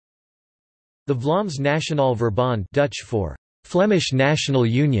The Vlaams Nationaal Verbond, Dutch for Flemish National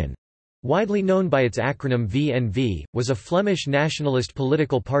Union, widely known by its acronym VNV, was a Flemish nationalist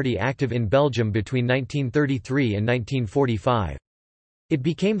political party active in Belgium between 1933 and 1945. It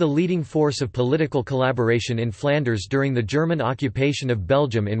became the leading force of political collaboration in Flanders during the German occupation of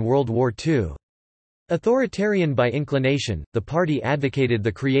Belgium in World War II. Authoritarian by inclination, the party advocated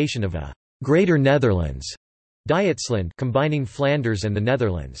the creation of a Greater Netherlands, Duitsland, combining Flanders and the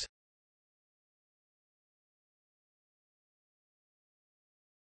Netherlands.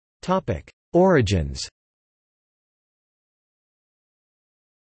 Origins.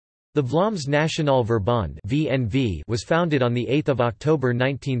 The Vlaams Nationaal Verbond (VNV) was founded on 8 October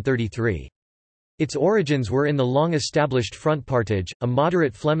 1933. Its origins were in the long-established Frontpartij, a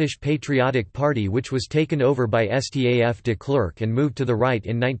moderate Flemish patriotic party which was taken over by Staf de Klerk and moved to the right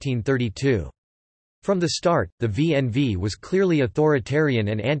in 1932. From the start, the VNV was clearly authoritarian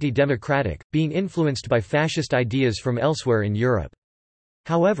and anti-democratic, being influenced by fascist ideas from elsewhere in Europe.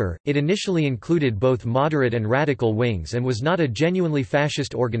 However, it initially included both moderate and radical wings and was not a genuinely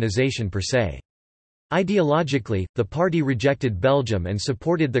fascist organization per se. Ideologically, the party rejected Belgium and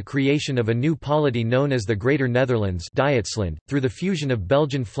supported the creation of a new polity known as the Greater Netherlands Duitsland, through the fusion of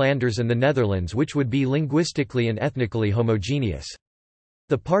Belgian Flanders and the Netherlands, which would be linguistically and ethnically homogeneous.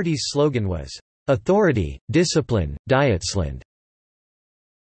 The party's slogan was, "Authority, Discipline, Duitsland."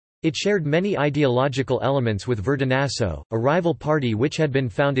 It shared many ideological elements with Verdenasso, a rival party which had been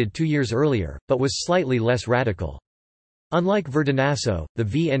founded 2 years earlier, but was slightly less radical. Unlike Verdenasso, the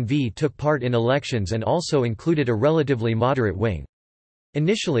VNV took part in elections and also included a relatively moderate wing.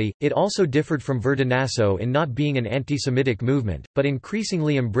 Initially, it also differed from Verdenasso in not being an anti-Semitic movement, but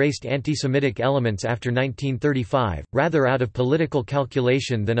increasingly embraced anti-Semitic elements after 1935, rather out of political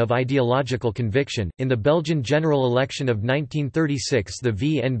calculation than of ideological conviction. In the Belgian general election of 1936, the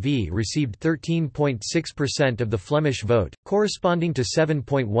VNV received 13.6% of the Flemish vote, corresponding to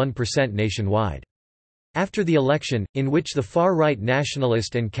 7.1% nationwide. After the election, in which the far-right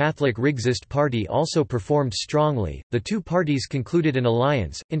nationalist and Catholic Rexist party also performed strongly, the two parties concluded an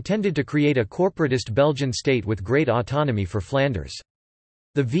alliance, intended to create a corporatist Belgian state with great autonomy for Flanders.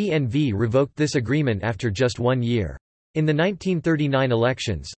 The VNV revoked this agreement after just 1 year. In the 1939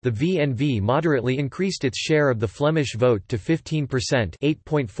 elections, the VNV moderately increased its share of the Flemish vote to 15%,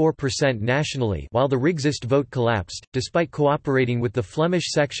 8.4% nationally, while the Rexist vote collapsed. Despite cooperating with the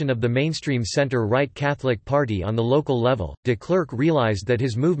Flemish section of the mainstream centre-right Catholic Party on the local level, de Klerk realised that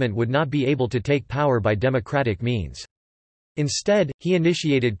his movement would not be able to take power by democratic means. Instead, he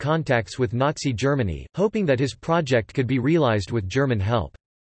initiated contacts with Nazi Germany, hoping that his project could be realised with German help.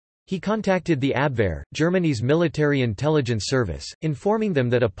 He contacted the Abwehr, Germany's military intelligence service, informing them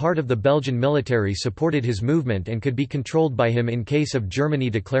that a part of the Belgian military supported his movement and could be controlled by him in case of Germany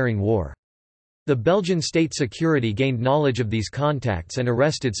declaring war. The Belgian state security gained knowledge of these contacts and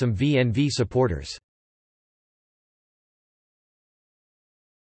arrested some VNV supporters.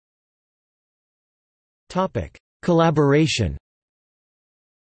 Collaboration.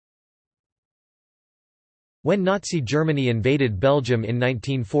 When Nazi Germany invaded Belgium in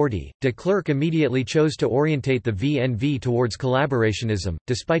 1940, de Klerk immediately chose to orientate the VNV towards collaborationism,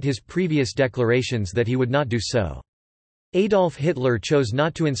 despite his previous declarations that he would not do so. Adolf Hitler chose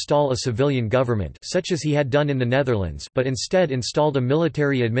not to install a civilian government such as he had done in the Netherlands, but instead installed a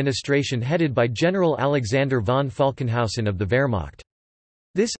military administration headed by General Alexander von Falkenhausen of the Wehrmacht.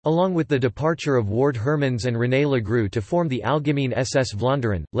 This, along with the departure of Ward Hermans and René Legru to form the Algemeen SS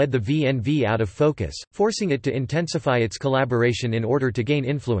Vlaanderen, led the VNV out of focus, forcing it to intensify its collaboration in order to gain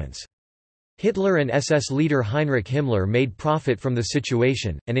influence. Hitler and SS leader Heinrich Himmler made profit from the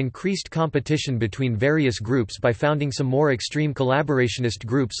situation, and increased competition between various groups by founding some more extreme collaborationist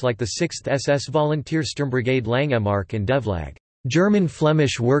groups like the 6th SS Volunteer Sturmbrigade Langemark and Devlag,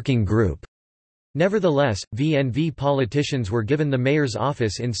 German-Flemish Working Group. Nevertheless, VNV politicians were given the mayor's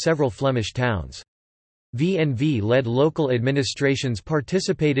office in several Flemish towns. VNV-led local administrations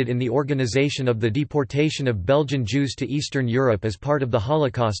participated in the organization of the deportation of Belgian Jews to Eastern Europe as part of the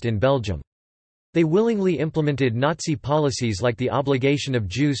Holocaust in Belgium. They willingly implemented Nazi policies like the obligation of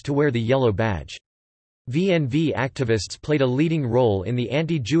Jews to wear the yellow badge. VNV activists played a leading role in the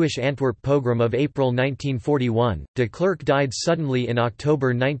anti-Jewish Antwerp pogrom of April 1941. De Klerk died suddenly in October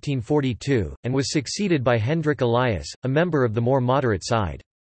 1942, and was succeeded by Hendrik Elias, a member of the more moderate side.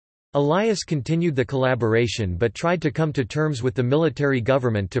 Elias continued the collaboration but tried to come to terms with the military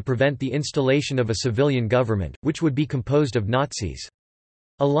government to prevent the installation of a civilian government, which would be composed of Nazis.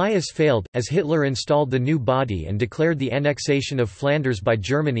 Elias failed, as Hitler installed the new body and declared the annexation of Flanders by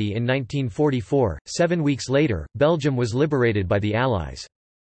Germany in 1944. 7 weeks later, Belgium was liberated by the Allies.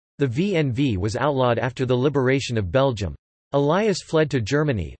 The VNV was outlawed after the liberation of Belgium. Elias fled to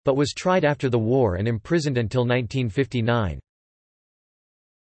Germany, but was tried after the war and imprisoned until 1959.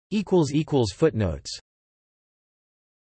 Footnotes